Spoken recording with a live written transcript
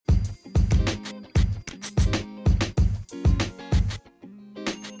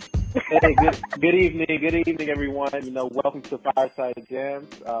Hey, good evening, everyone. Welcome to Fireside Jams,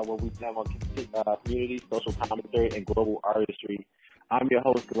 where we jam on community, social commentary, and global artistry. I'm your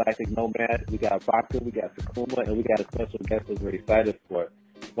host, Galactic Nomad. We got Baka, we got Sakuma, and we got a special guest that we're excited for.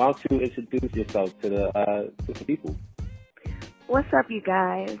 Why don't you introduce yourself to the people? What's up, you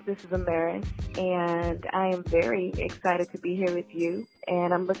guys? This is Amaris, and I am very excited to be here with you.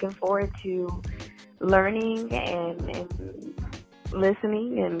 And I'm looking forward to learning and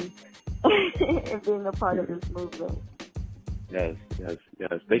listening and and being a part of this movement. Yes.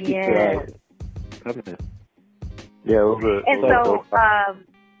 Thank you for coming in. Yeah, and so,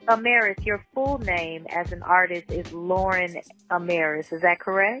 Amaris, your full name as an artist is Lauren Amaris. Is that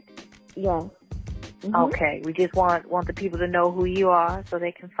correct? Yes. Mm-hmm. Okay, we just want the people to know who you are so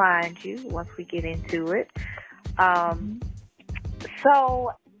they can find you once we get into it.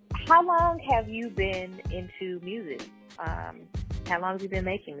 So, how long have you been into music? How long have you been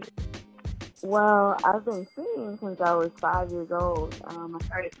making music? Well, I've been singing since I was 5 years old. I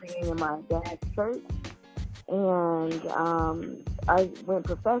started singing in my dad's church, and I went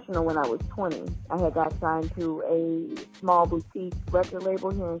professional when I was 20. I had got signed to a small boutique record label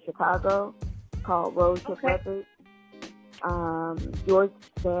here in Chicago called Rosehip Records. George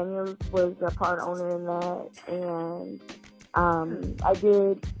Daniels was a part owner in that, and I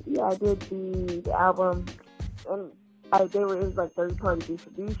did the album, and it was like third-party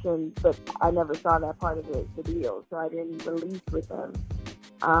distribution, but I never saw that part of the deal, so I didn't release with them.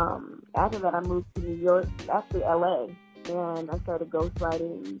 After that, I moved to New York, actually LA, and I started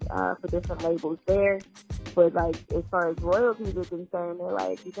ghostwriting for different labels there. But like, as far as royalties are concerned, they're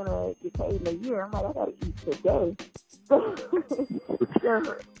like, you're gonna get paid in a year. I'm like, I gotta eat today. So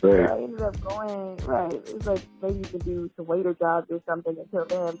I ended up going, it's like maybe you can do some waiter jobs or something until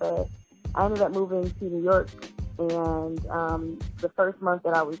then, but I ended up moving to New York, and the first month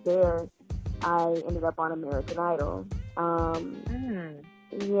that I was there, I ended up on American Idol.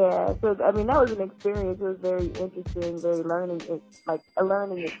 Yeah, so I mean, that was an experience. It was very interesting, very learning. It's like a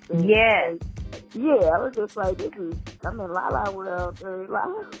learning experience. Yeah. Yeah, I was just like, I'm in La La World, very La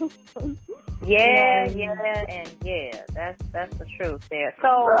La. Yeah, that's the truth there.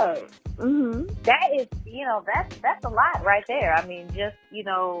 So that is, that's a lot right there. I mean, just,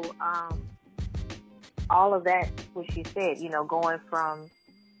 all of that, what she said, going from,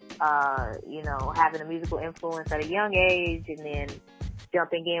 having a musical influence at a young age, and then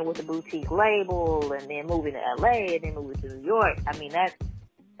jumping in with a boutique label, and then moving to LA, and then moving to New York. I mean, that's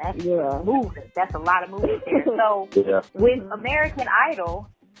movement. That's a lot of movement there. So with American Idol,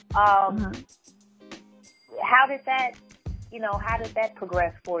 how did that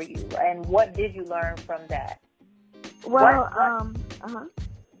progress for you, and what did you learn from that? Well,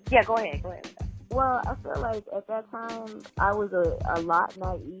 yeah, go ahead. Well, I feel like at that time I was a lot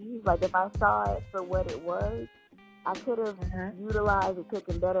naive. Like, if I saw it for what it was, I could have utilized or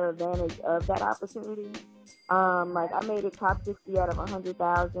taken better advantage of that opportunity. Like, I made it top 60 out of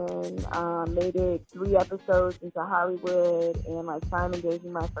 100,000, made it 3 episodes into Hollywood, and like Simon gave me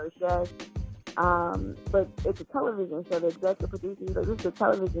my first yes. But it's a television show. The executive producer, this is a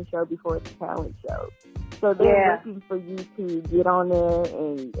television show before it's a talent show. So they're looking for you to get on there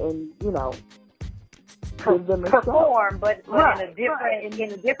and give them a perform, show. but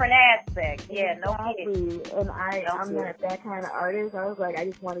in a different aspect. Yeah, exactly. No kidding. And I'm not that kind of artist. I was like, I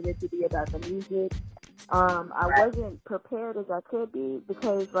just wanted it to be about the music. I wasn't prepared as I could be,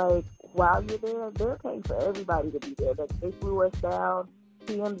 because like, while you're there, they're paying for everybody to be there. Like, they flew us down,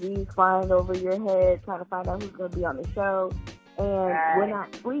 TMZ's flying over your head, trying to find out who's going to be on the show, and we're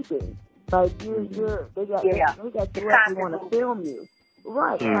not sleeping. Like, they got you up, they want to film you.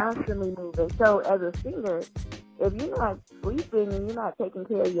 Right, constantly moving. So as a singer, if you're not sleeping and you're not taking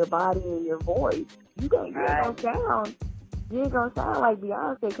care of your body and your voice, you ain't gonna sound like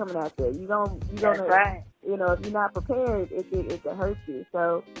Beyonce coming out there. If you're not prepared, it could hurt you.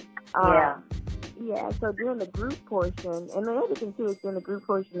 So so during the group portion, and the other thing too is during the group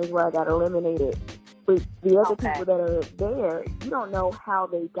portion is where I got eliminated. But the other people that are there, you don't know how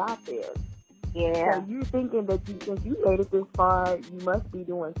they got there. Yeah. So you're thinking that since you made it this far, you must be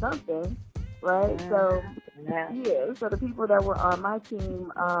doing something, right? So so the people that were on my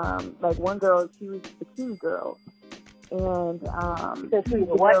team, like one girl, she was the bikini girl, and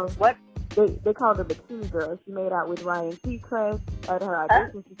what? They called her Bikini Girl. She made out with Ryan Seacrest at her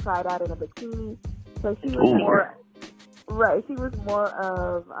audition. She tried out in a bikini, so she was She was more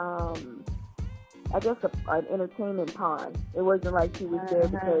of I guess an entertainment pawn. It wasn't like she was there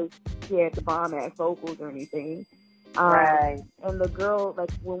because she had the bomb-ass vocals or anything. And the girl, like,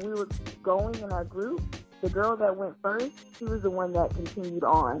 when we were going in our group, the girl that went first, she was the one that continued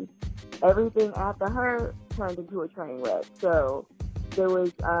on. Everything after her turned into a train wreck. So there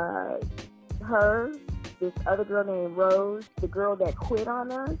was her, this other girl named Rose, the girl that quit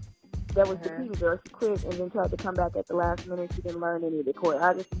on us. That was the Bikini girl. She quit and then tried to come back at the last minute. She didn't learn any of the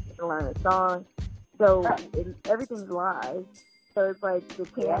choreography. She didn't learn a song. So everything's live. So it's like the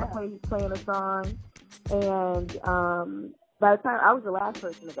piano player, he's playing a song. And by the time I was the last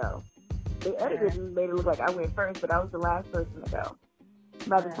person to go. They edited and made it look like I went first, but I was the last person to go.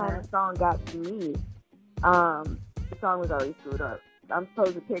 By the time the song got to me, the song was already screwed up. I'm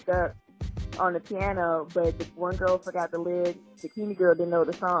supposed to pick up on the piano, but the one girl forgot the lyrics. The bikini girl didn't know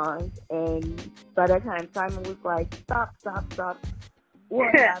the song, and by that time Simon was like, "Stop!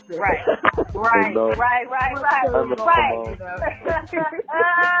 What happened?" Right.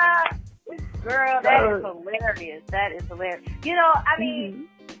 Girl, that is hilarious. That is hilarious. You know, I mean,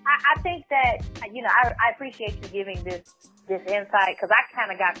 I think that, you know, I appreciate you giving this insight, because I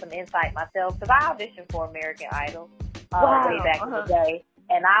kind of got some insight myself, because I auditioned for American Idol way back in the day.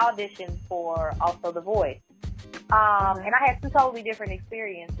 And I auditioned for also The Voice. And I had two totally different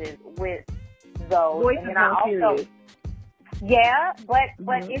experiences with those. Voice and then I also, but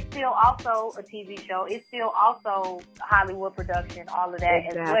it's still also a TV show. It's still also Hollywood production, all of that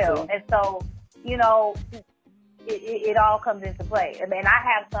as well. And so, you know, it all comes into play. I mean, I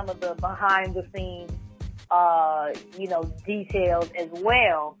have some of the behind the scenes, you know, details as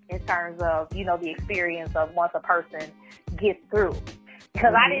well in terms of, you know, the experience of once a person gets through.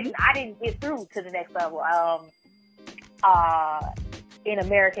 Because I didn't get through to the next level in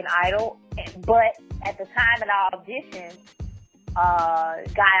American Idol, but at the time that I auditioned, guy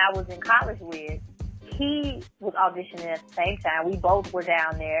I was in college with, he was auditioning at the same time. We both were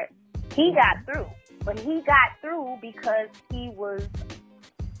down there. He got through, but he got through because he was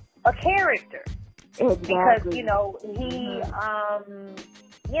a character. Exactly. Because, you know, he,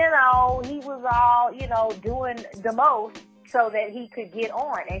 you know, he was all, you know, doing the most so that he could get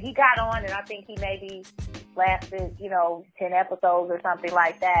on. And he got on, and I think he maybe lasted, you know, 10 episodes or something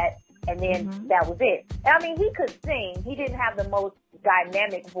like that. And then that was it. And, I mean, he could sing. He didn't have the most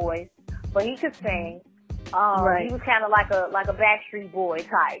dynamic voice, but he could sing. He was kind of like a Backstreet Boy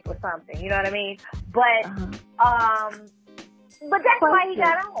type or something. You know what I mean? But that's why he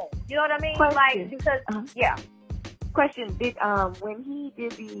got on. You know what I mean? Like, because, Question: did when he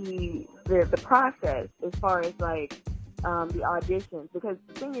did the process as far as like the auditions, because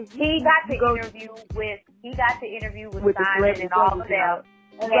the thing is he got to interview with Simon and all of them,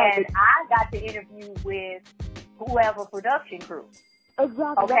 and I got to interview with whoever production crew.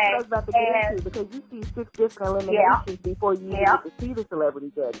 Exactly. Okay. That's what I was about to get into, because you see 6 different eliminations before you even get to see the celebrity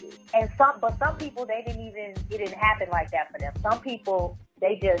judges. And some people, it didn't happen like that for them. Some people,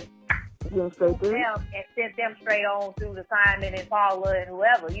 they just straight through them and sent them straight on through the Simon and Paula and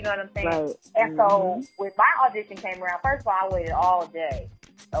whoever. You know what I'm saying? Right. And so when my audition came around, first of all, I waited all day.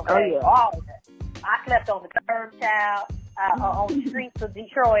 Okay, all day. I slept on the curb, child, on the streets of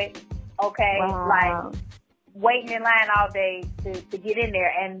Detroit. Okay, like waiting in line all day to get in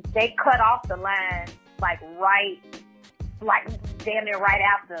there, and they cut off the line like damn near right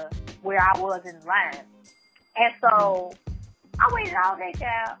after where I was in line. And so I waited all day,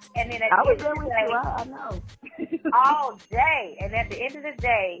 child. And then at the end of the day, I know. all day. And at the end of the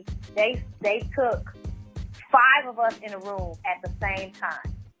day, they took 5 of us in a room at the same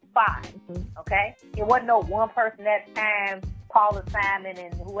time. 5. Okay? It wasn't no one person at the time, Paula, Simon,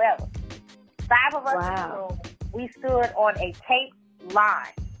 and whoever. 5 of us in the room. We stood on a taped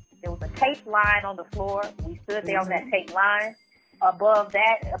line. There was a taped line on the floor. We stood there on that taped line. Above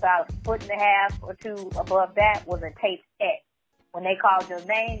that, about 1.5 feet or 2 above that, was a taped X. When they called your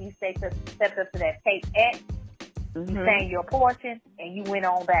name, you stepped up to that taped X. You sang your portion, and you went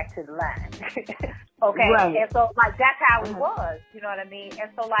on back to the line. Okay? Right. And so, like, that's how it was. You know what I mean? And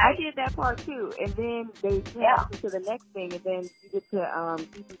so, like, I did that part, too. And then they jump to the next thing, and then you get to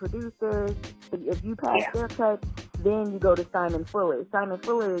see some producers. If you pass their cut, then you go to Simon Fuller. Simon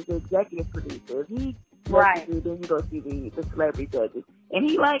Fuller is the executive producer. If he lets you, then you go see the celebrity judges. And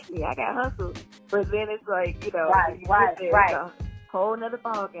he liked me. I got hustled. But then it's like, you know, it's a whole nother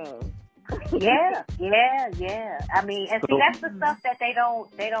ball game. Yeah. I mean, and see, that's the stuff that they don't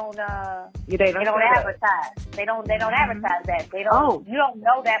advertise. They don't advertise that. They don't. You don't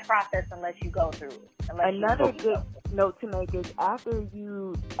know that process unless you go through it. Another good note to make is after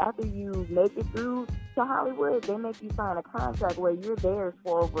you make it through to Hollywood, they make you sign a contract where you're there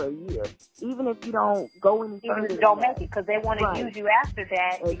for over a year, even if you don't go any further. Even if you don't make it, because they want to use you after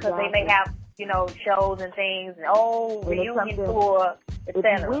that, because they may have shows and things, and reunion tour,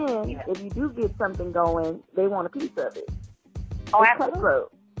 etc. If you do get something going, they want a piece of it. Oh, it's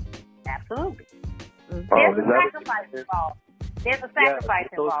absolutely. Absolutely. Mm-hmm. There's a sacrifice involved. There's a sacrifice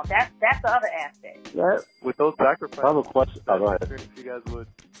involved. That's the other aspect. Yep. With those sacrifices, I have a question. Go ahead. If you guys would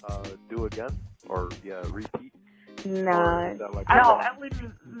do again or repeat? Nah.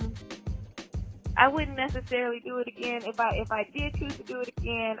 I wouldn't necessarily do it again. If I did choose to do it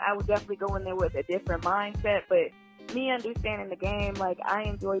again, I would definitely go in there with a different mindset. But me understanding the game, like, I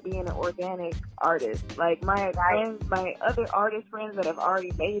enjoy being an organic artist. Like, my friends, my other artist friends that have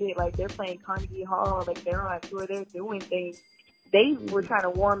already made it, like, they're playing Carnegie Hall, like, they're on tour, they're doing things. They were trying to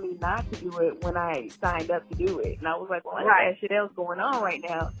warn me not to do it when I signed up to do it. And I was like, well, I got shit else going on right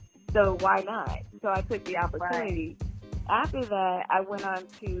now, so why not? So I took the opportunity. Right. After that, I went on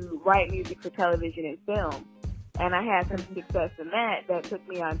to write music for television and film. And I had some success in that took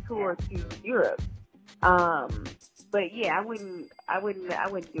me on tour to Europe. But yeah, I wouldn't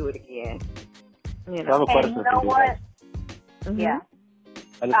do it again. You know. I have a question you know for you. What? Mm-hmm. Yeah.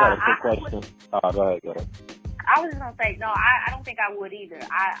 I just had a quick question. Go ahead. I was just gonna say, no, I don't think I would either.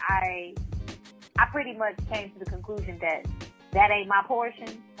 I pretty much came to the conclusion that ain't my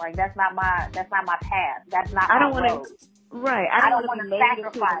portion. Like, that's not my path. That's not my road. Right. I don't want to be made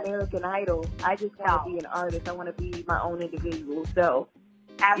into sacrifice. American Idol. I just want to be an artist. I want to be my own individual self.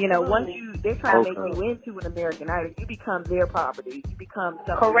 Absolutely. You know, once they're trying to make you into an American Idol, you become their property. You become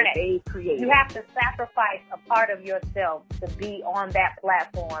something that they created. You have to sacrifice a part of yourself to be on that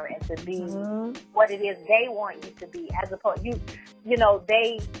platform and to be what it is they want you to be. As opposed,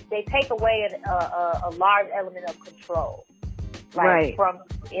 they take away a large element of control. Like, from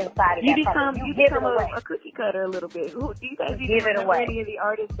inside of you that become a cookie cutter a little bit. Do you guys even remember any of the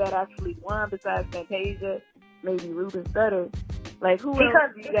artists that actually won besides Fantasia? Maybe Ruben Studdard. Like, who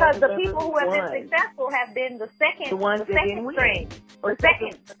else? Because the people who have been successful have been the second string, or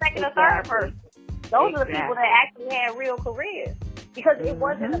second or third person. Those are the people that actually had real careers. Because it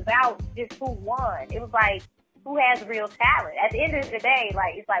wasn't about just who won. It was like, who has real talent. At the end of the day,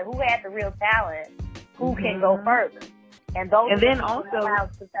 like, it's like, who has the real talent? Who can go further? And those are the people who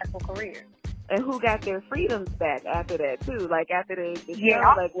have successful careers. And who got their freedoms back after that too? Like, after the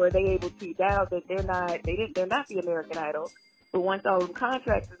show, like, were they able to doubt that they're not the American Idol? But once all them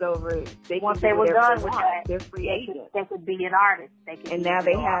contracts is over, once they were done with that, they're free agents. They could be an artist. And now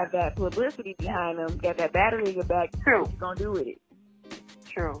they have that publicity behind them, got that battery in your back. True. What you gonna do with it?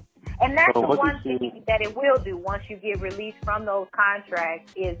 True. And that's the one thing that it will do once you get released from those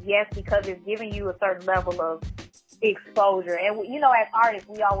contracts is, yes, because it's giving you a certain level of exposure. And, as artists,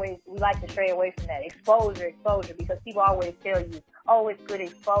 we like to stray away from that. Exposure, because people always tell you, oh, it's good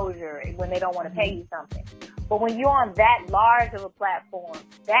exposure when they don't want to pay you something. But when you're on that large of a platform,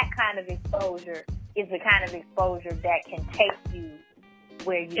 that kind of exposure is the kind of exposure that can take you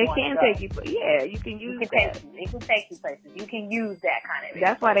where you want to go. It can take you, you can use that. It can take you places. You can use that kind of exposure.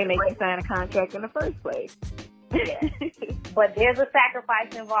 That's why they make you sign a contract in the first place. Yeah. But there's a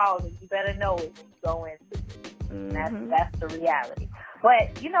sacrifice involved, and you better know it when you go into it. That's the reality.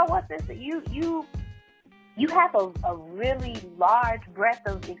 But you know what, sister? You have a really large breadth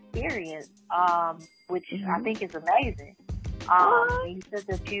of experience, which I think is amazing. You said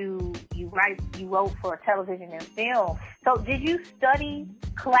that you wrote for television and film. So did you study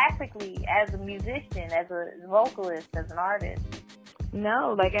classically as a musician, as a vocalist, as an artist?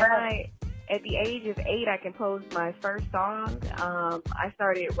 No, like at the age of 8, I composed my first song. I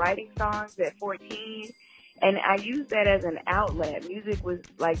started writing songs at 14. And I used that as an outlet. Music was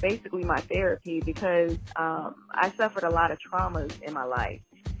like basically my therapy because I suffered a lot of traumas in my life.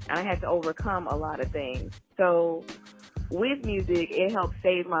 And I had to overcome a lot of things. So with music, it helped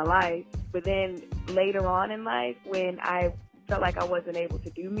save my life. But then later on in life, when I felt like I wasn't able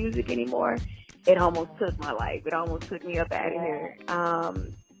to do music anymore, it almost took my life. It almost took me up out of here.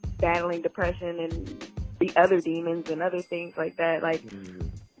 Battling depression and the other demons and other things like that. Like,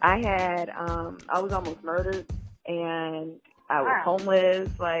 I was almost murdered, and I was homeless.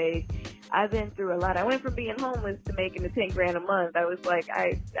 Like, I've been through a lot. I went from being homeless to making the $10,000 a month. I was like,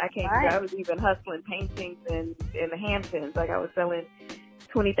 I can't. I was even hustling paintings in the Hamptons. Like, I was selling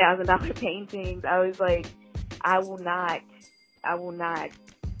 $20,000 paintings. I was like, I will not.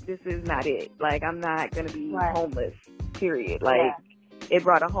 This is not it. Like, I'm not gonna be homeless. Period. Like. It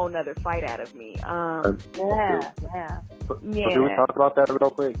brought a whole nother fight out of me. So do we talk about that real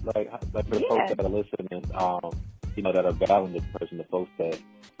quick? Like for the folks that are listening, that are battling depression, the folks that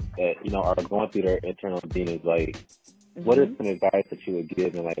are going through their internal demons, like, what is some advice that you would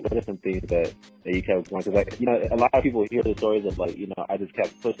give, and like, what are some things that you kept going? Because, like, a lot of people hear the stories of, like, I just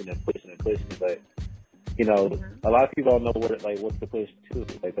kept pushing and pushing and pushing, but you know, a lot of people don't know what's the push to.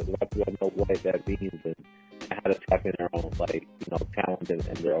 Like, a lot of people don't know what that means and how to tap in their own, like, you know, talent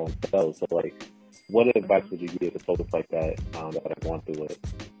and their own selves. So, like, what advice would you give to folks like that that are going through it?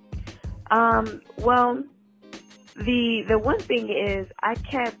 Well, the one thing is I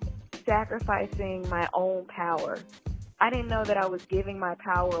kept sacrificing my own power. I didn't know that I was giving my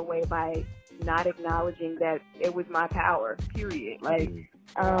power away by not acknowledging that it was my power, period. Like,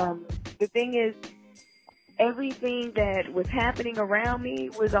 the thing is, everything that was happening around me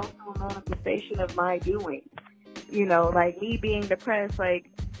was also a manifestation of my doing. You know, like me being depressed, like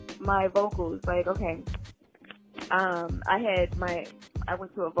my vocals, like, okay, I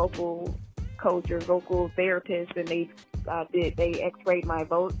went to a vocal coach or vocal therapist, and they x-rayed my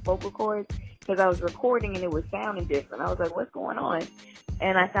vocal cords because I was recording and it was sounding different. I was like, what's going on?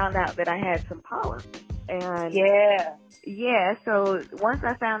 And I found out that I had some pollen. And yeah, so once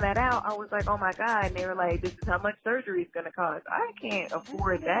I found that out, I was like, oh my God. And they were like, this is how much surgery is going to cost. I can't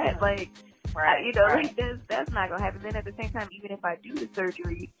afford that. Like, like that's not going to happen. Then at the same time, even if I do the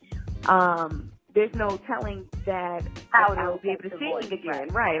surgery, there's no telling that I'll be able to sing again.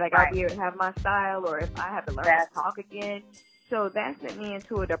 Right. Like, I'll be able to have my style, or if I have to learn to talk again. So that sent me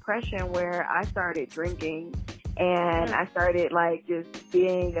into a depression where I started drinking. And I started, like, just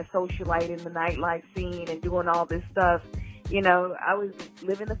being a socialite in the nightlife scene and doing all this stuff. You know, I was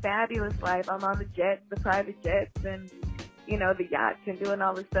living the fabulous life. I'm on the jets, the private jets, and, you know, the yachts, and doing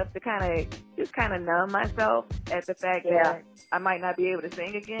all this stuff to kind of numb myself at the fact that I might not be able to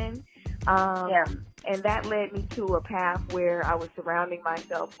sing again. And that led me to a path where I was surrounding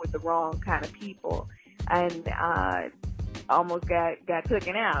myself with the wrong kind of people, and almost got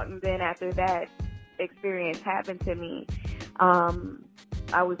taken out. And then after that experience happened to me,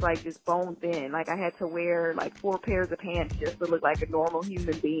 I was like just bone thin. Like, I had to wear like 4 pairs of pants just to look like a normal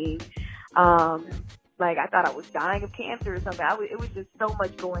human being. Like, I thought I was dying of cancer or something. It was just so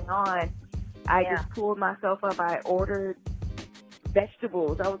much going on. I just pulled myself up. I ordered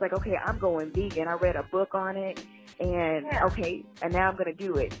vegetables. I was like, okay, I'm going vegan. I read a book on it, and okay, and now I'm going to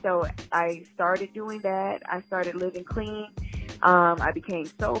do it. So I started doing that. I started living clean. I became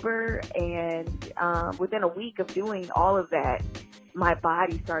sober, and within a week of doing all of that, my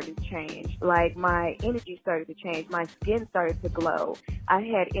body started to change. Like, my energy started to change. My skin started to glow. I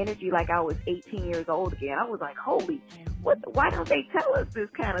had energy like I was 18 years old again. I was like, holy, why don't they tell us this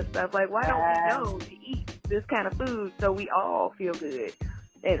kind of stuff? Like, why don't we know to eat this kind of food so we all feel good?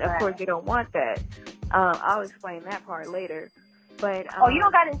 And, of course, they don't want that. I'll explain that part later. But you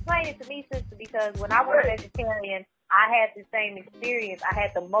don't got to explain it to me, sister, because when I was vegetarian, I had the same experience. I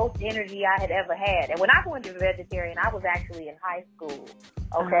had the most energy I had ever had. And when I went to vegetarian, I was actually in high school.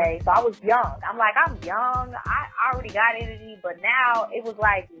 Okay. So I was young. I'm young. I already got energy, but now it was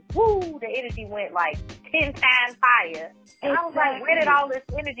like, woo, the energy went like 10 times higher. And I was like, where did all this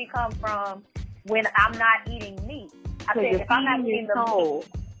energy come from when I'm not eating meat? I said, if I'm not eating the meat,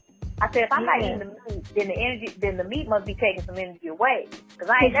 if I'm not eating the meat, then the meat must be taking some energy away. Because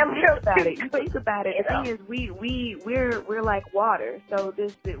I ain't never heard about it. Think about it. The thing is, we're like water. So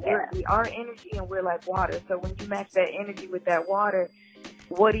we are energy, and we're like water. So when you match that energy with that water,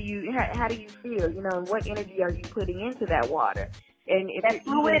 how do you feel? You know, and what energy are you putting into that water? And if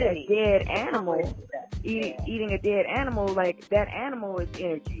you're eating a dead animal, eating a dead animal, like, that animal is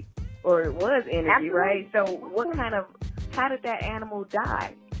energy, or it was energy, right? So how did that animal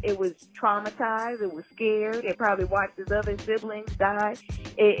die? It was traumatized. It was scared. It probably watched its other siblings die.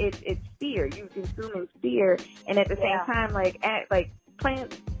 It's fear. You're consuming fear. And at the same time, like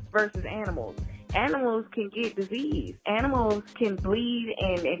plants versus animals. Animals can get disease. Animals can bleed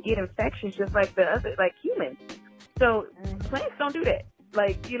and get infections just like like humans. So plants don't do that.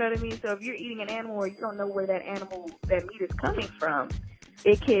 Like, you know what I mean? So if you're eating an animal or you don't know where that meat is coming from,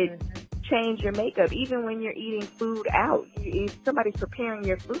 it could change your makeup. Even when you're eating food out, if somebody's preparing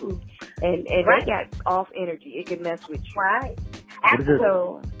your food and they got off energy, it can mess with you. Right. What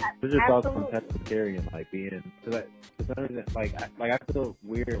is your thoughts on pescatarian, like, being, because I feel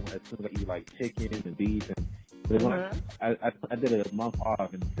weird as soon as I eat like chicken and beef, and I did a month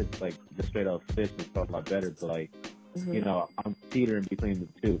off and took like just straight up fish and felt a lot better, but like, you know, I'm teetering between the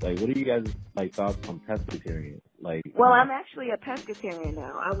two. Like, what are you guys like thoughts on pescatarian? Like, well, I'm actually a pescatarian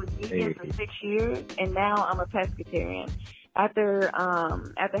now. I was vegan for 6 years, and now I'm a pescatarian. After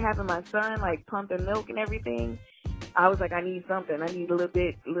having my son, like, pumping milk and everything, I was like, I need something. I need a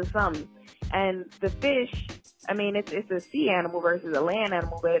little something. And the fish, I mean, it's a sea animal versus a land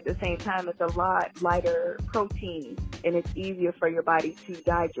animal, but at the same time, it's a lot lighter protein, and it's easier for your body to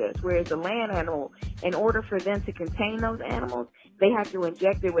digest. Whereas the land animal, in order for them to contain those animals, they have to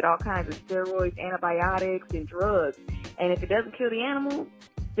inject it with all kinds of steroids, antibiotics, and drugs. And if it doesn't kill the animal,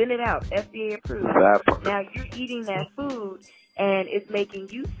 send it out, FDA approved. Now you're eating that food, and it's making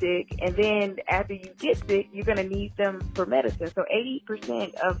you sick, and then after you get sick, you're going to need them for medicine. So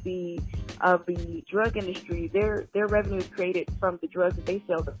 80% of the drug industry, their revenue is created from the drugs that they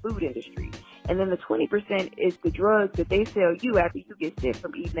sell the food industry. And then the 20% is the drugs that they sell you after you get sick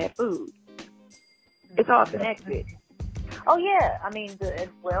from eating that food. It's all connected. Oh, yeah. I mean,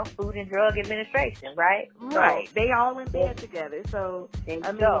 Food and Drug Administration, right? Right. So, they all in bed together. So,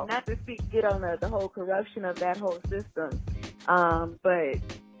 I mean, not to get on the whole corruption of that whole system. But,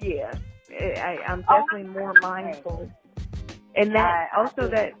 yeah, I'm definitely more mindful. And that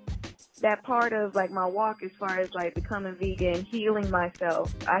that part of, like, my walk as far as, like, becoming vegan, healing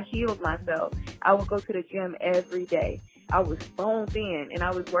myself. I healed myself. I would go to the gym every day. I was bone thin, and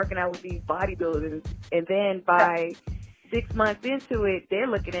I was working out with these bodybuilders. And then by 6 months into it, they're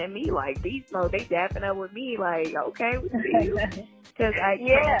looking at me like beast mode. They dapping up with me like, okay, we see you. Because I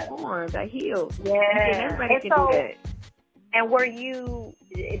transformed. I healed. Yeah. And everybody can do that. And were you,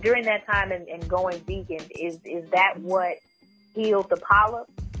 during that time and going vegan, is that what healed the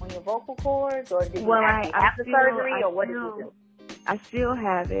polyps on your vocal cords? Or did you have the surgery? Or what did you do? I still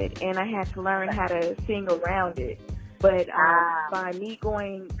have it, and I had to learn how to sing around it. But by me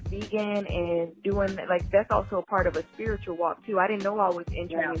going vegan and doing, like, that's also a part of a spiritual walk, too. I didn't know I was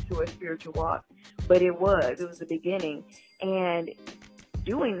entering into a spiritual walk, but it was the beginning. And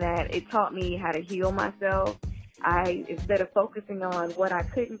doing that, it taught me how to heal myself. Instead of focusing on what I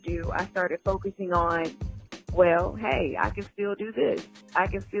couldn't do, I started focusing on, well, hey, I can still do this. I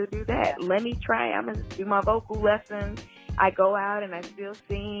can still do that. Let me try. I'm going to do my vocal lessons. I go out and I still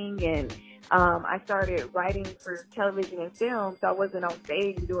sing, and I started writing for television and film, so I wasn't on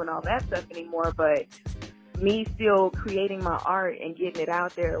stage and doing all that stuff anymore, but me still creating my art and getting it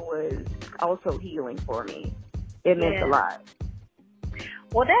out there was also healing for me. It meant a lot.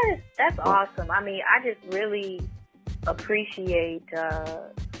 Well, that's awesome. I mean, I just really appreciate,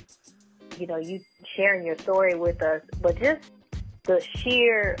 you sharing your story with us, but just the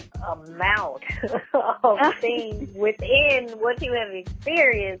sheer amount of things within what you have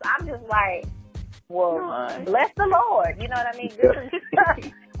experienced, I'm just like, well, bless the Lord. You know what I mean? This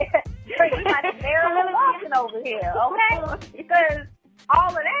is you got a miracle walking over here, okay? Because all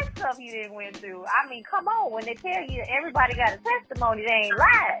of that stuff you didn't went through, I mean, come on. When they tell you everybody got a testimony, they ain't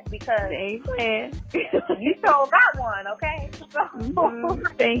lying, because they ain't playing. You sure got one, okay? So,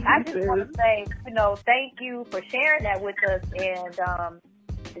 thank you, I just want to say, thank you for sharing that with us, and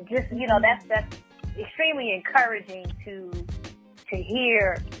just, that's extremely encouraging to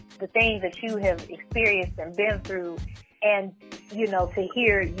hear the things that you have experienced and been through, and to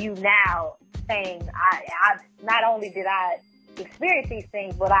hear you now saying, I not only did I experience these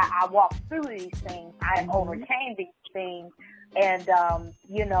things, but I walked through these things. I overcame these things, and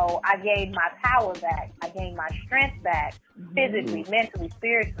I gained my power back. I gained my strength back, physically, mentally,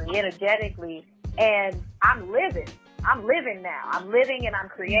 spiritually, energetically, and I'm living. I'm living now. I'm living, and I'm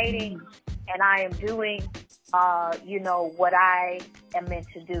creating, and I am doing, what I am meant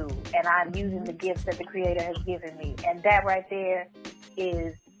to do, and I'm using the gifts that the Creator has given me, and that right there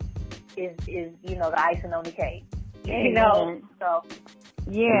is the icing on the cake. So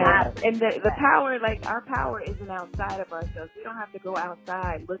yeah, and the power, like, our power isn't outside of ourselves. We don't have to go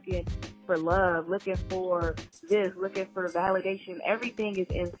outside looking for love, looking for this, looking for validation. Everything is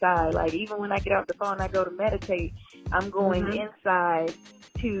inside. Like, even when I get off the phone, I go to meditate, I'm going inside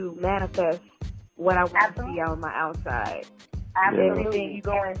to manifest what I want to see on my outside. Absolutely. Everything you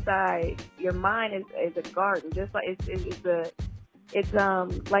go inside, your mind is a garden, just like it's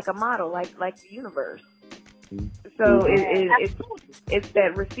like a model, like the universe. So it's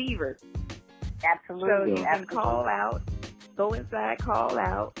that receiver. Absolutely. So you can call out, go inside, call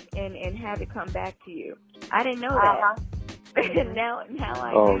out, and have it come back to you. I didn't know that. now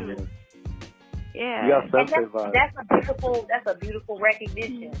I do. Yeah. That's a beautiful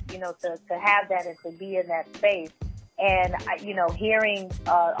recognition, to have that and to be in that space. And, hearing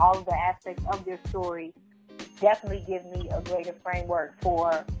all of the aspects of your story definitely gives me a greater framework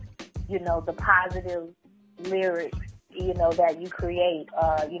for, the positive lyrics, that you create,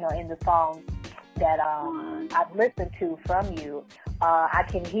 in the songs that I've listened to from you. I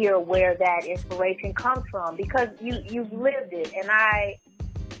can hear where that inspiration comes from, because you've lived it, and I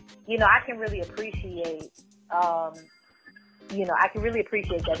can really appreciate I can really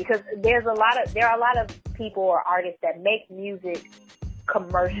appreciate that, because there are a lot of people or artists that make music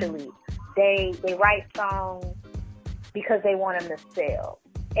commercially. They write songs because they want them to sell,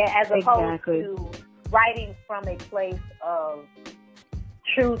 as opposed to writing from a place of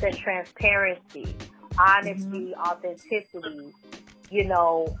truth and transparency, honesty, authenticity,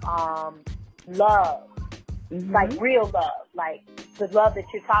 love, like real love, like the love that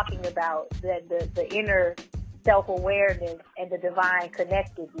you're talking about, the inner self-awareness and the divine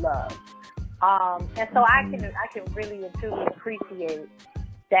connected love. And so I can really and truly appreciate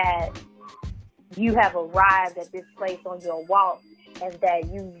that you have arrived at this place on your walk, and that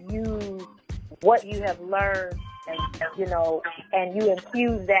you use what you have learned, and and you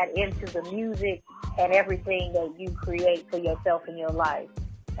infuse that into the music and everything that you create for yourself in your life.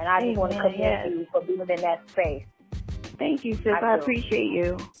 And I just want to commend you for being in that space. Thank you, sis. I appreciate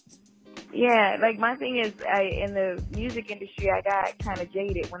you. Yeah, like my thing is, in the music industry, I got kind of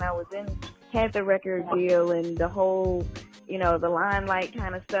jaded when I had the record deal and the whole, the limelight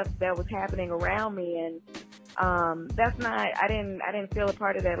kind of stuff that was happening around me, and I didn't feel a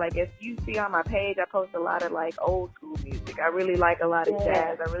part of that. Like, if you see on my page, I post a lot of like old school music. I really like a lot of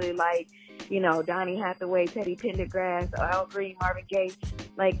jazz. I really like, Donny Hathaway, Teddy Pendergrass, Al Green, Marvin Gaye.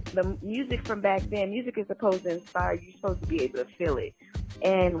 Like, the music from back then, music is supposed to inspire you. You're supposed to be able to feel it.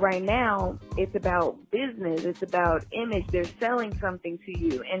 And right now, it's about business. It's about image. They're selling something to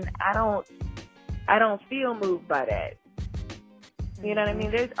you. And I don't feel moved by that. You know what I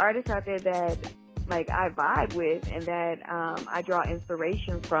mean? There's artists out there that, like, I vibe with and that I draw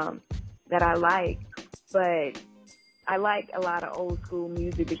inspiration from, that I like. But I like a lot of old school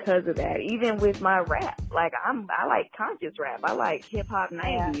music because of that. Even with my rap, like, I like conscious rap. I like hip hop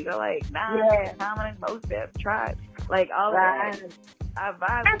 90s. I like Nas, Common, Mos Def, Tribe, like all of that. I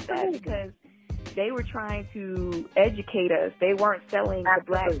vibe with that because they were trying to educate us. They weren't selling the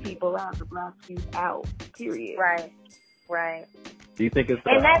black people out, the black youth out. Period. Right. Do you think it's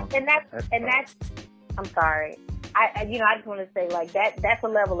that's I'm sorry. I just want to say, like, that's a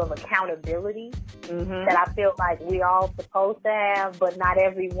level of accountability that I feel like we all supposed to have, but not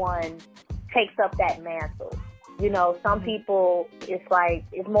everyone takes up that mantle. Some people, it's like,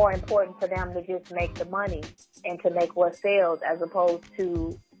 it's more important for them to just make the money and to make what sells, as opposed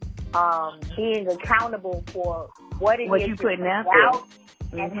to being accountable for what it is you're putting out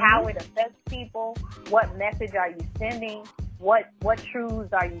and how it affects people. What message are you sending? What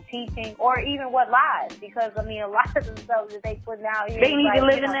truths are you teaching, or even what lies? Because a lot of the stuff that they putting out here, they need to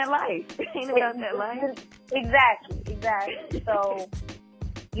live in that life. They ain't about that life. Exactly. So,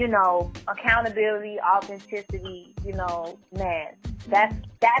 accountability, authenticity. Man, that's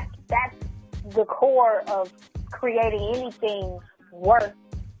the core of creating anything worth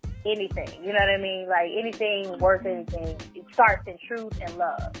anything. You know what I mean? Like, anything worth anything, it starts in truth and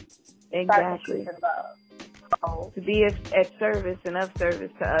love. Exactly. So, to be at service and of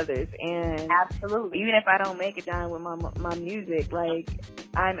service to others, and absolutely, even if I don't make a dime with my music, like,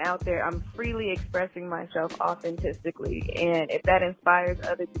 I'm out there, I'm freely expressing myself authentically, and if that inspires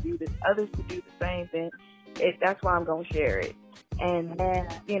others to do the same, then that's why I'm gonna share it. And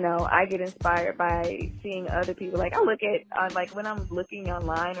I get inspired by seeing other people. Like, I look at like, when I'm looking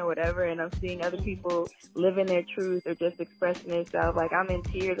online or whatever, and I'm seeing other people living their truth or just expressing themselves, like, I'm in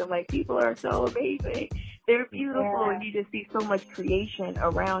tears. I'm like, people are so amazing. They're beautiful, and you just see so much creation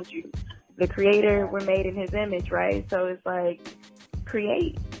around you. The creator, we're made in his image, right? So it's like,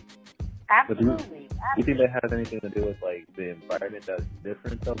 create. Absolutely. Do you think that has anything to do with, like, the environment that's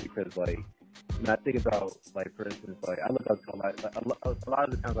different, though? Because, like, when I think about, like, for instance, like, I look up to a lot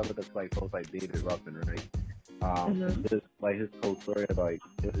of the times I look up to, like, folks like David Ruffin, right? Just, like, his whole story of, like,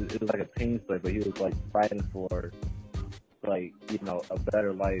 it was like a pain story, but he was, like, fighting for, like, a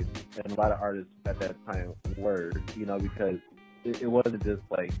better life. And a lot of artists at that time were, because it wasn't just,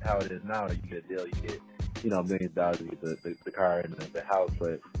 like, how it is now. You get a deal, you get, millions of dollars, you get the car and the house,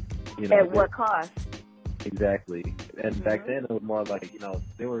 but, at what cost? Exactly. And back then it was more like,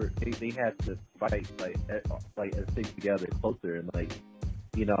 they had to fight, like stick together closer, and, like,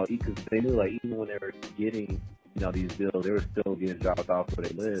 because they knew, like, even when they were getting, these bills, they were still getting dropped off where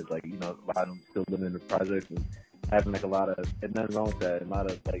they lived. Like, a lot of them still living in the projects and having, like, and nothing wrong with that, a lot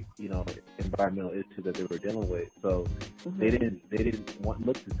of, like, environmental issues that they were dealing with. So they didn't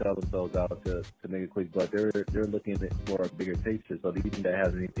look to sell themselves out to make a quick buck. They're looking for a bigger picture. So do you think that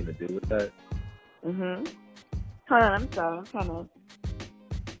has anything to do with that? Hold on, I'm sorry. Hold on.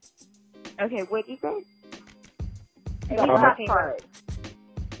 Okay, what'd you say? Go ahead.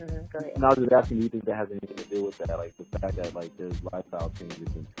 No, I was just asking, do you think that has anything to do with that? Like, the fact that, like, there's lifestyle changes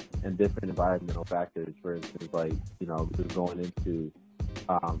and and different environmental factors. For instance, like, you know, just going into,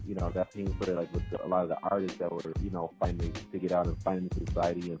 you know, that thing for like with a lot of the artists that were, you know, fighting to get out and fighting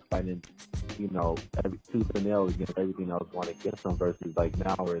society and fighting, you know, every tooth and nail against everything else want against them, versus like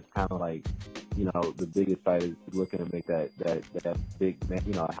now where it's kind of like, you know, the biggest fight is looking to make that big,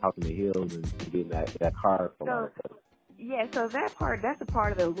 you know, house in the hills and getting that car for a lot of stuff. Yeah, so that's a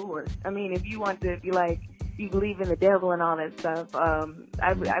part of the allure. I mean, if you want to be like, you believe in the devil and all that stuff,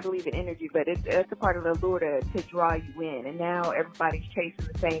 I believe in energy, but it's a part of the allure to draw you in. And now everybody's chasing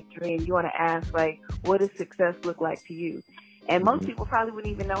the same dream. You want to ask, like, what does success look like to you? And most people probably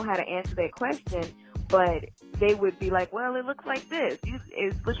wouldn't even know how to answer that question, but they would be like, well, it looks like this.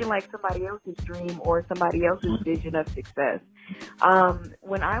 It's looking like somebody else's dream or somebody else's vision of success.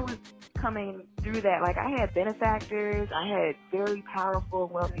 When I was coming through that, like, I had benefactors, I had very powerful,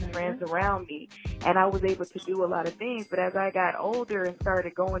 wealthy friends around me, and I was able to do a lot of things. But as I got older and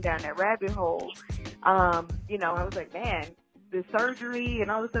started going down that rabbit hole, you know, I was like, man, the surgery and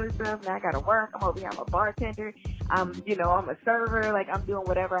all this other stuff, now I gotta work, I'm over here, I'm a bartender, you know, I'm a server, like, I'm doing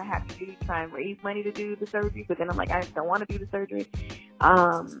whatever I have to do to try and raise money to do the surgery, but then I'm like, I just don't want to do the surgery.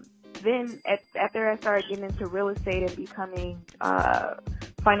 Then after I started getting into real estate and becoming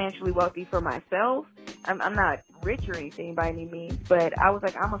financially wealthy for myself, I'm not rich or anything by any means, but I was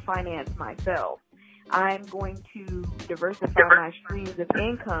like, I'm gonna finance myself. I'm going to diversify my streams of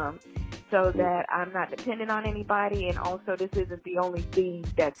income so that I'm not dependent on anybody, and also this isn't the only thing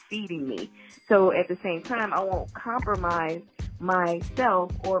that's feeding me. So at the same time, I won't compromise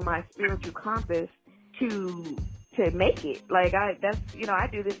myself or my spiritual compass to make it. Like, that's, you know, I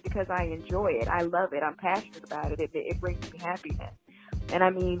do this because I enjoy it. I love it. I'm passionate about it. It brings me happiness. And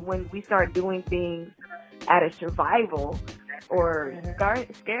I mean, when we start doing things out of survival or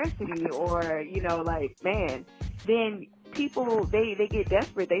scarcity, or, you know, like, man, then people, they get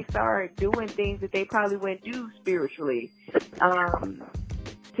desperate. They start doing things that they probably wouldn't do spiritually,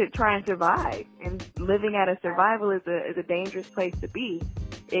 to try and survive. And living out of survival is a dangerous place to be.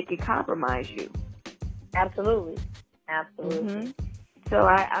 It can compromise you. Absolutely. Mm-hmm. So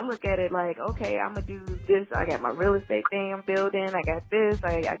I look at it like, okay, I'm going to do this. I got my real estate thing I'm building. I got this.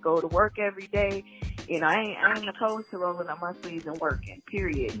 I go to work every day. You know, I ain't opposed to rolling up my sleeves and working,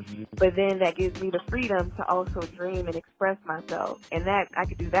 period. Mm-hmm. But then that gives me the freedom to also dream and express myself. And that I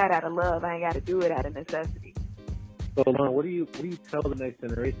could do that out of love. I ain't got to do it out of necessity. So, Lon, what do you tell the next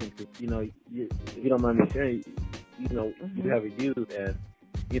generation? Because, you know, if you don't mind me sharing, you know, you have a youth, and,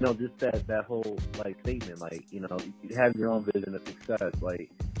 you know, just that whole, like, statement, like, you know, you have your own vision of success. Like,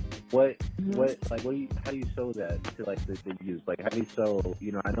 how do you show that to, like, the youth? Like, how do you show,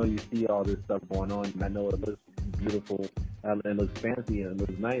 you know, I know you see all this stuff going on, and I know it looks beautiful and it looks fancy and it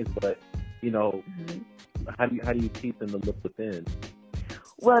looks nice, but, you know, how do you teach them to look within?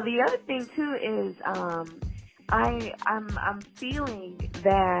 Well, the other thing too is, I'm feeling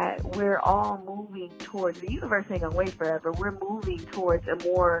that we're all moving towards, the universe ain't gonna wait forever. We're moving towards a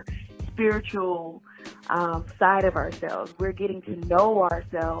more spiritual side of ourselves. We're getting to know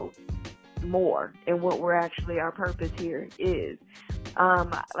ourselves more and what we're actually, our purpose here is.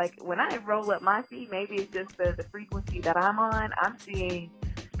 Like, when I roll up my feet, maybe it's just the frequency that I'm on. I'm seeing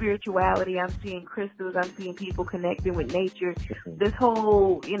spirituality. I'm seeing crystals. I'm seeing people connecting with nature. This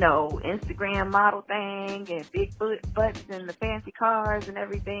whole, you know, Instagram model thing and big butts and the fancy cars and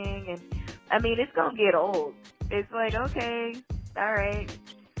everything. And I mean, it's going to get old. It's like, okay, all right.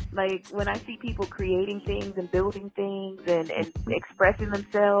 Like, when I see people creating things and building things and expressing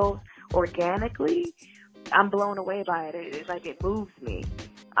themselves organically, I'm blown away by it. It's like, it moves me.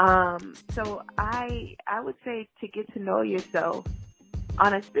 So I would say to get to know yourself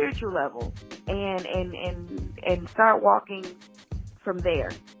on a spiritual level and start walking from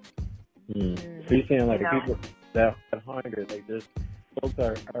there. So you're saying, like, the people that are hungry, like, there's folks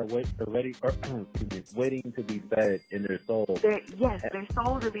are waiting to be fed in their soul. Their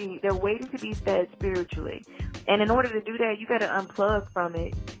souls they're waiting to be fed spiritually. And in order to do that, you got to unplug from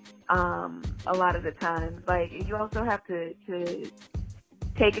it. A lot of the times, like, you also have to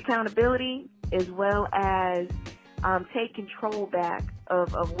take accountability, as well as take control back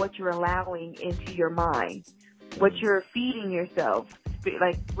of what you're allowing into your mind, what you're feeding yourself.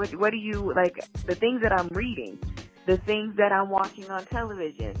 Like, what do you, like, the things that I'm reading, the things that I'm watching on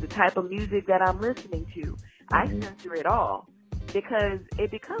television, the type of music that I'm listening to. I censor it all because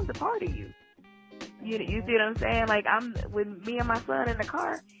it becomes a part of you. You see what I'm saying? Like, with me and my son in the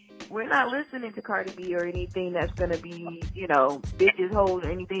car, we're not listening to Cardi B or anything that's going to be, you know, bitches hold,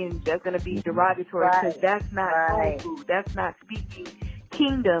 anything that's going to be derogatory, because that's not soul food. That's not speaking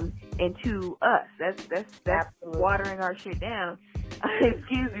kingdom into us. That's watering our shit down.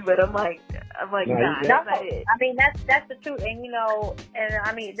 excuse me, but I'm like, nah, that's not it. I mean, that's the truth, and and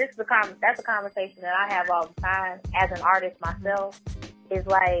I mean, that's a conversation that I have all the time as an artist myself. Is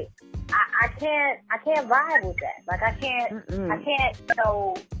like, I can't vibe with that. Like, I can't,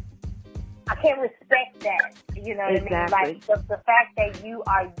 I can't respect that. You know what I mean? Like the fact that you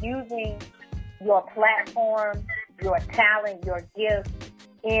are using your platform, your talent, your gift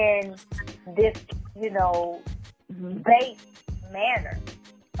in this, base manner.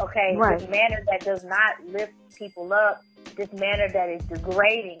 Okay, this manner that does not lift people up, this manner that is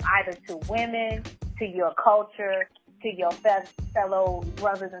degrading either to women, to your culture, to your fellow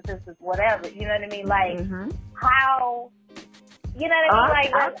brothers and sisters, whatever. You know what I mean? Like, how, you know what I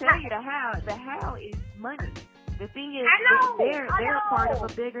mean? I'll tell you the how is money. The thing is, they're part of a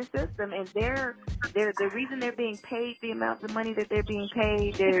bigger system, and they're the reason they're being paid the amounts of money that they're being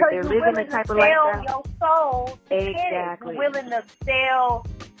paid. They're living the type of lifestyle. Your soul. Exactly. You're willing to sell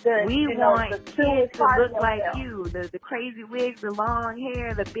the. We want the kids to look like you. The crazy wigs, the long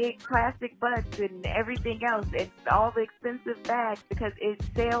hair, the big plastic butts, and everything else. It's all the expensive bags because it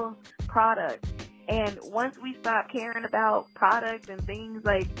sells product. And once we stop caring about products and things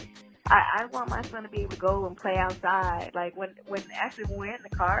like. I want my son to be able to go and play outside. Like when we're in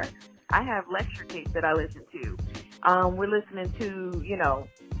the car, I have lecture tapes that I listen to. We're listening to,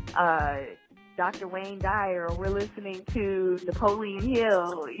 Dr. Wayne Dyer, or we're listening to Napoleon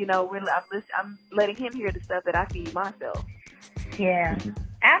Hill. I'm letting him hear the stuff that I feed myself. Yeah,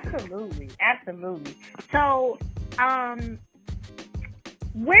 absolutely. So,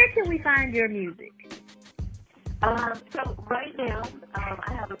 where can we find your music? So right now, I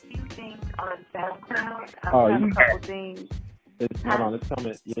have a few things on SoundCloud. I have a couple things. Hold on, it's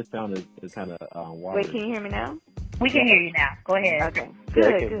coming. Your sound is kind of watery. Wait, can you hear me now? We can hear you now. Go ahead. Okay.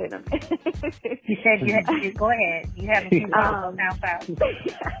 Good. You said you go ahead. You have a few songs on SoundCloud.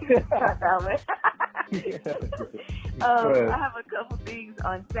 I have a couple things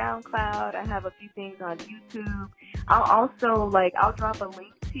on SoundCloud. I have a few things on YouTube. I'll also I'll drop a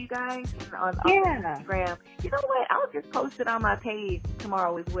link to you guys on Instagram. You know what? I'll just post it on my page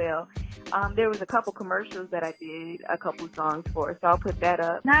tomorrow as well. There was a couple commercials that I did a couple songs for, so I'll put that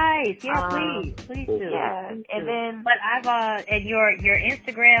up. Nice. Yeah, please do. Yeah, and then and your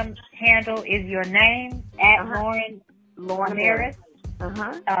Instagram handle is your name at Lauren Harris.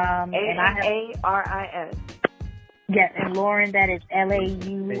 And I have ARIS. Yes, and Lauren, that is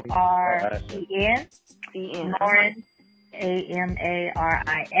LAUREN. Lauren,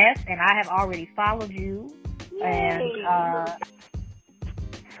 AMARIS, and I have already followed you. Yay. And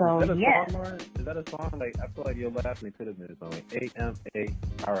so is that a yes. song, Lauren? Is that a song? Like, I feel like your last name could have been something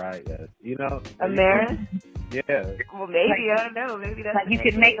AMARIS. You know? Amaris? Yeah. Well, maybe, I don't know. Maybe that's like you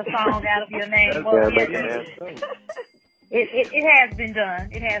could make a song out of your name. Well, It has been done.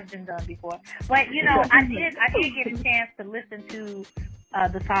 It has been done before. But I did get a chance to listen to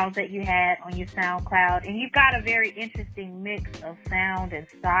the songs that you had on your SoundCloud, and you've got a very interesting mix of sound and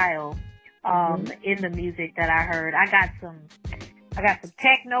style in the music that I heard. I got some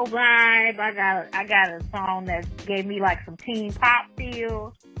techno vibe. I got a song that gave me like some teen pop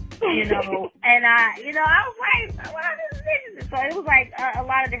feel. And I was like, when I was listening, so it was like a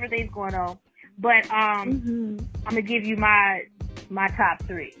lot of different things going on. But I'm gonna give you my top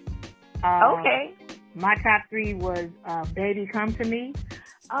three. Okay. My top three was "Baby Come to Me,"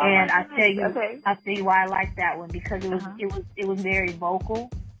 and I'll tell you why I like that one, because it was very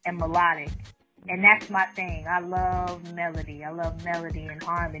vocal and melodic, and that's my thing. I love melody. I love melody and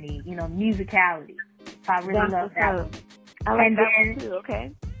harmony. Musicality. So I really love that one. I like that one too.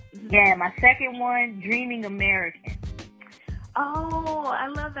 Okay. Yeah, my second one, "Dreaming American." Oh, I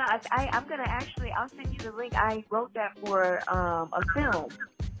love that. I'll send you the link. I wrote that for a film.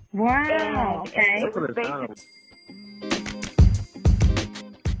 Wow. Okay. It was basically.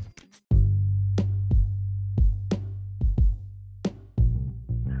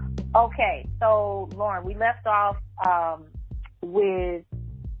 Okay, so Lauren, we left off with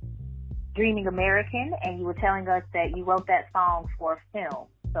 "Dreaming American," and you were telling us that you wrote that song for a film.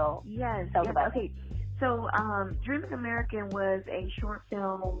 So yes, about okay. So, Dreaming American was a short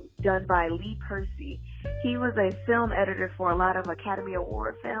film done by Lee Percy. He was a film editor for a lot of Academy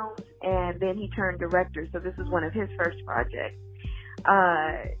Award films, and then he turned director, so this was one of his first projects.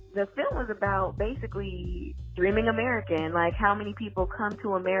 The film was about basically dreaming American, like how many people come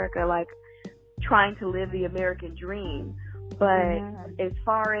to America, like trying to live the American dream. But as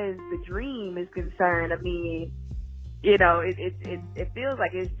far as the dream is concerned, I mean, it feels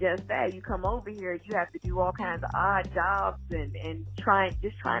like it's just that. You come over here, you have to do all kinds of odd jobs and trying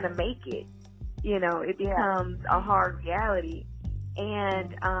to make it. It becomes a hard reality.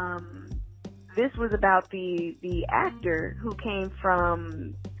 And this was about the actor who came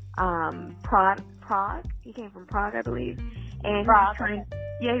from Prague. He came from Prague, I believe. And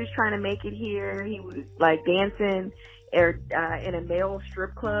he was trying to make it here. He was like dancing in a male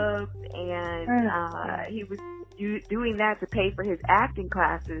strip club, and he was doing that to pay for his acting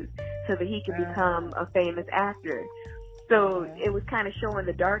classes so that he could become a famous actor. So it was kind of showing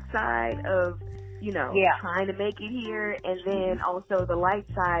the dark side of, you know, trying to make it here, and then also the light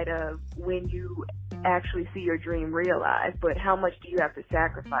side of when you actually see your dream realized, but how much do you have to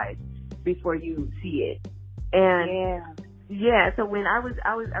sacrifice before you see it? And so when I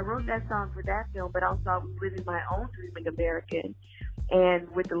wrote that song for that film, but also I was living my own Dreaming American, and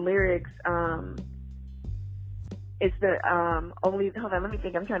with the lyrics, it's the only, hold on, let me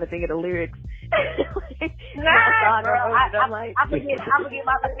think, I'm trying to think of the lyrics. Nah, girl, I'm gonna get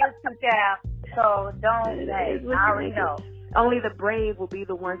my lyrics too, child. So don't, I already know. Only the brave will be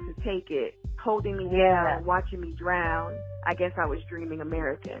the ones to take it, holding me down, watching me drown. I guess I was dreaming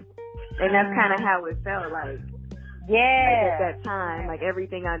American. And that's kind of how it felt like. At that time, like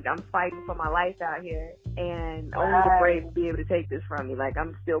everything, I'm fighting for my life out here, and only the brave will be able to take this from me. Like,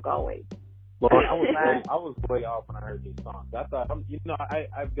 I'm still going. Well, I was way off when I heard this song. I thought,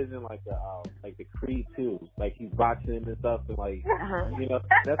 I've been in like the Creed too, like he's boxing and stuff, and like you know,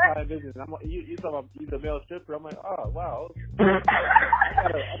 that's how I visit. I'm like, you talking about he's a male stripper? I'm like, oh wow. He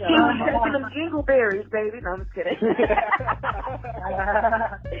was drinking them jingleberries, baby. No, I'm just kidding.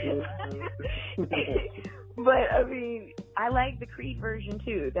 But I mean, I like the Creed version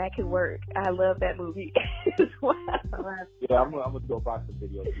too. That could work. I love that movie as well. Yeah, I'm gonna do a boxing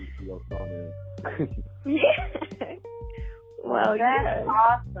video for your song. Well, that's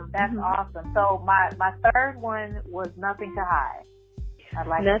awesome. That's awesome. So my third one was Nothing to Hide. I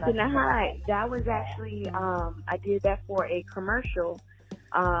like Nothing to Hide. That was actually I did that for a commercial.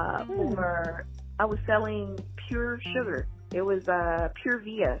 For I was selling pure sugar. It was Pure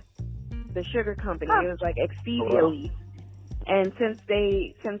Via, the sugar company. It was like Extivia leaf. And since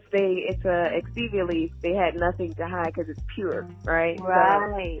it's a Extivia leaf, they had nothing to hide because it's pure, right?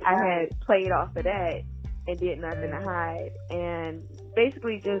 Right. So I had played off of that and did Nothing to Hide, and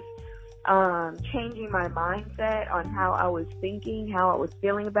basically just changing my mindset on how I was thinking, how I was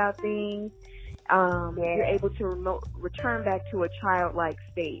feeling about things. You're able to return back to a childlike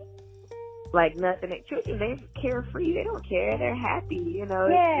state. Like nothing. Children, they're carefree. They don't care. They're happy. You know.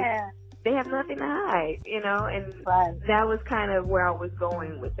 They have nothing to hide. You know, and that was kind of where I was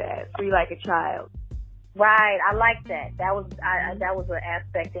going with that. Free like a child. Right. I like that. That was an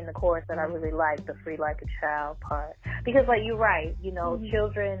aspect in the chorus that I really liked, the free like a child part. Because like you're right. You know,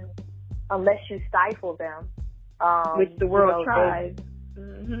 children, unless you stifle them, which the world tries.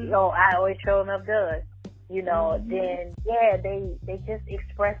 You know, I always show enough does. You know, then they just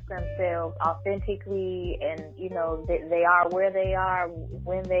express themselves authentically, and you know they are where they are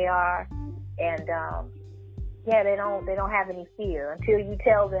when they are, and they don't have any fear until you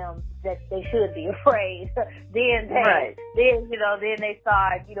tell them that they should be afraid. then they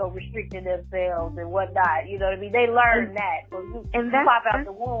start restricting themselves and whatnot. You know what I mean? They learn that. So you pop out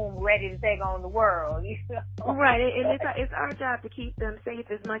the womb ready to take on the world. You know? Right, and it's our job to keep them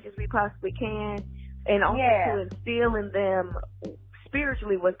safe as much as we possibly can. And also to instill in them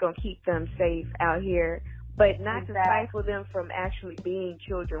spiritually what's going to keep them safe out here, but not to stifle them from actually being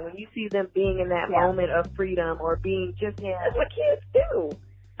children. When you see them being in that moment of freedom or being that's what kids do.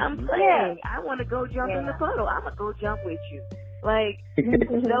 I'm playing. I want to go jump in the puddle. I'm going to go jump with you. Like,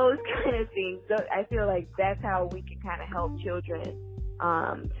 those kind of things. I feel like that's how we can kind of help children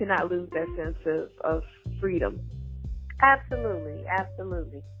to not lose that sense of freedom. Absolutely.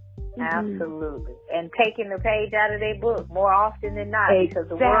 Absolutely. And taking the page out of their book more often than not, because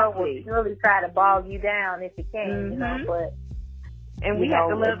the world will really try to bog you down if it can, you know, but and we have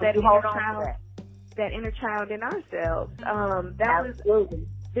to love that inner child in ourselves.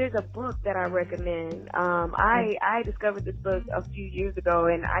 There's a book that I recommend. I discovered this book a few years ago,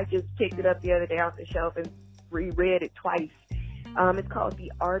 and I just picked it up the other day off the shelf and reread it twice. It's called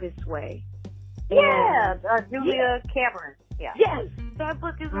The Artist's Way. Julia Cameron. Yeah. Yes, that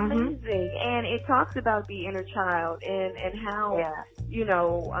book is amazing, and it talks about the inner child and how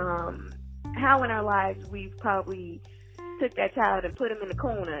how in our lives we've probably took that child and put him in the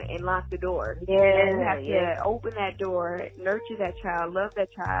corner and locked the door. And we have to open that door, nurture that child, love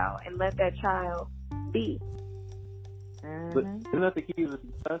that child, and let that child be. But isn't that the key to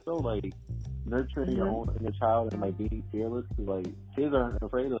success though? Like nurturing your own inner child and like being fearless. Cause like kids aren't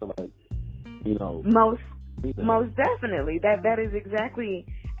afraid of Most definitely. That is exactly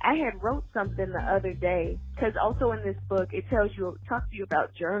I had wrote something the other day, because also in this book it talks to you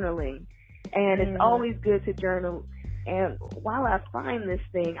about journaling, and it's always good to journal. And while I find this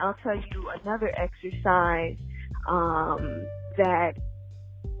thing, I'll tell you another exercise that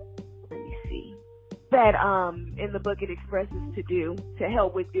in the book it expresses to do to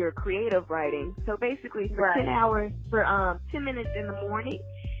help with your creative writing. So basically, for 10 minutes in the morning,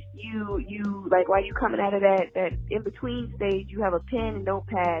 you like while you're coming out of that in between stage, you have a pen and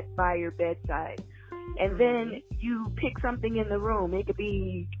notepad by your bedside, and then you pick something in the room. It could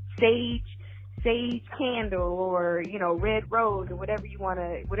be sage candle, or red rose, or whatever you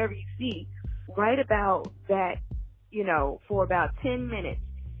see. Write about that, for about 10 minutes,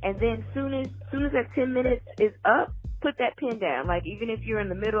 and then soon as that 10 minutes is up, put that pen down. Like, even if you're in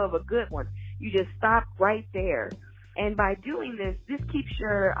the middle of a good one, you just stop right there. And by doing this keeps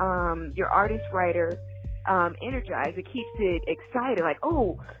your artist writer energized. It keeps it excited. Like,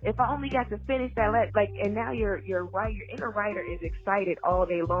 oh, if I only got to finish that, and now your inner writer is excited all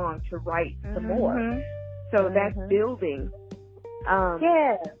day long to write some more. So that's building.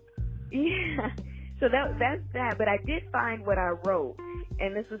 Yeah. So that's that. But I did find what I wrote,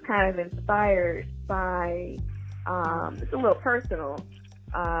 and this was kind of inspired by. It's a little personal,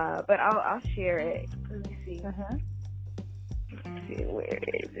 but I'll share it. Let me see. Let's see, where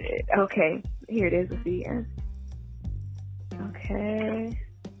is it? Okay, here it is. Let's see.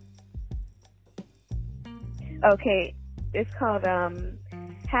 Okay, it's called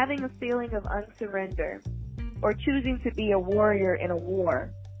Having a Feeling of Unsurrender, or Choosing to Be a Warrior in a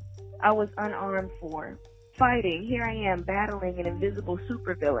War I was unarmed for. Fighting, here I am battling an invisible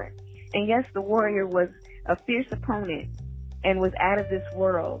supervillain. And yes, the warrior was a fierce opponent and was out of this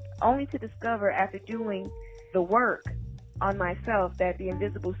world, only to discover after doing the work on myself that the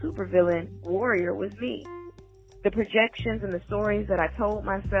invisible supervillain warrior was me. The projections and the stories that I told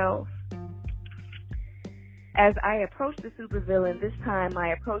myself. As I approached the supervillain, this time my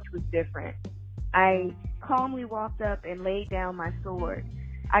approach was different. I calmly walked up and laid down my sword.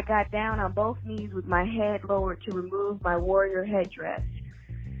 I got down on both knees with my head lowered to remove my warrior headdress.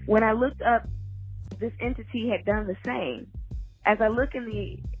 When I looked up, this entity had done the same. As I look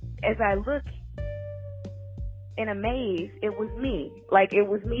in a maze, it was me. Like, it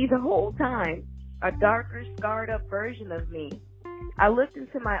was me the whole time. A darker, scarred up version of me. I looked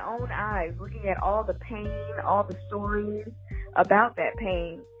into my own eyes, looking at all the pain, all the stories about that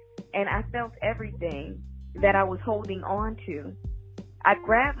pain, and I felt everything that I was holding on to. I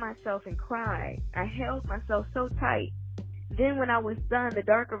grabbed myself and cried. I held myself so tight. Then when I was done, the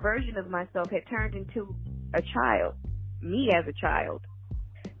darker version of myself had turned into a child, me as a child.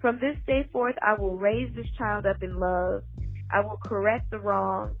 From this day forth, I will raise this child up in love. I will correct the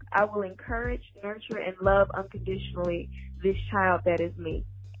wrong. I will encourage, nurture, and love unconditionally this child that is me.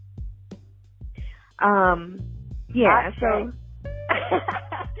 So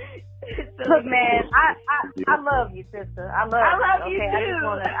look, man, I love you, sister. I love you. Okay, I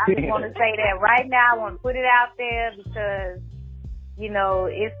just wanna say that right now. I want to put it out there because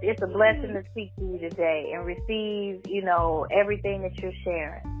it's a blessing to speak to you today and receive everything that you're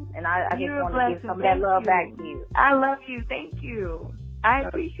sharing. And I just want to give some of that love back to you. I love you. Thank you. I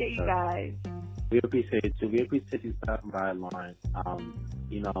appreciate you guys. We appreciate it too. We appreciate you stopping by, Lauren.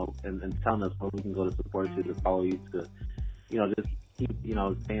 And telling us where we can go to support you, to follow you, to just keep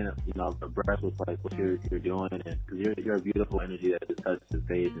staying abreast with like what you're doing, and because you're a beautiful energy that just touches the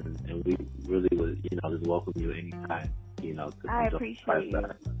stage, and we really would just welcome you anytime. I appreciate you,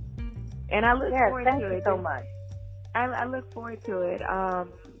 and I look forward to it. Thank you so much. I look forward to it.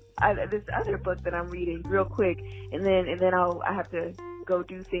 This other book that I'm reading real quick, and then I have to go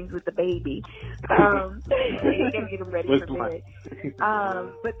do things with the baby. Get him ready for bed.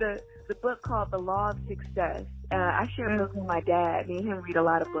 But the book called The Law of Success. I share books with my dad. Me and him read a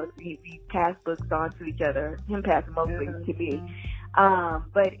lot of books. We pass books on to each other. Him passing most things to me.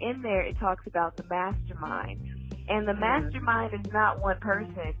 But in there, it talks about the mastermind. And the mastermind is not one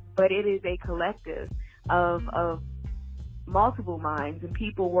person, but it is a collective of multiple minds and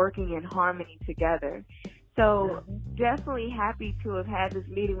people working in harmony together. So definitely happy to have had this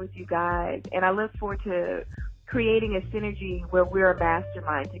meeting with you guys, and I look forward to creating a synergy where we're a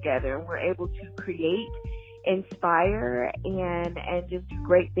mastermind together and we're able to create, inspire, and just do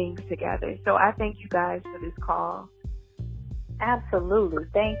great things together. So I thank you guys for this call. Absolutely.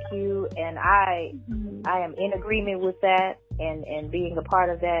 Thank you. And I am in agreement with that and being a part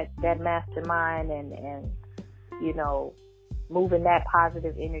of that mastermind and moving that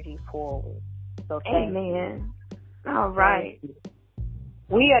positive energy forward. So thank you. All right.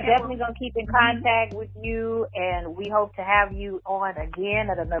 We are definitely going to keep in contact with you, and we hope to have you on again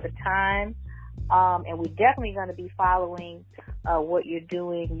at another time. And we're definitely going to be following what you're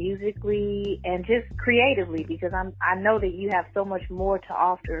doing musically and just creatively, because I know that you have so much more to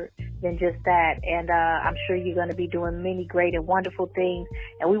offer than just that. And I'm sure you're going to be doing many great and wonderful things,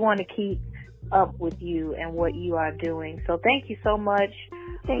 and we want to keep up with you and what you are doing. So thank you so much,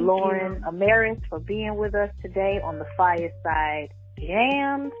 Lauren Amaris, for being with us today on the Fireside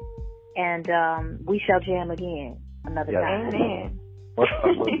Jams, and we shall jam again another time. Amen.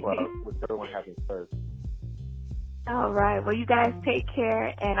 Whichever one happens first. All right. Well, you guys take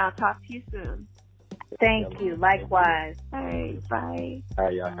care, and I'll talk to you soon. Thank you. Likewise. All right. Bye. All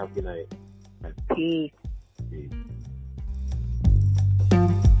right, y'all. Have a good night. Peace.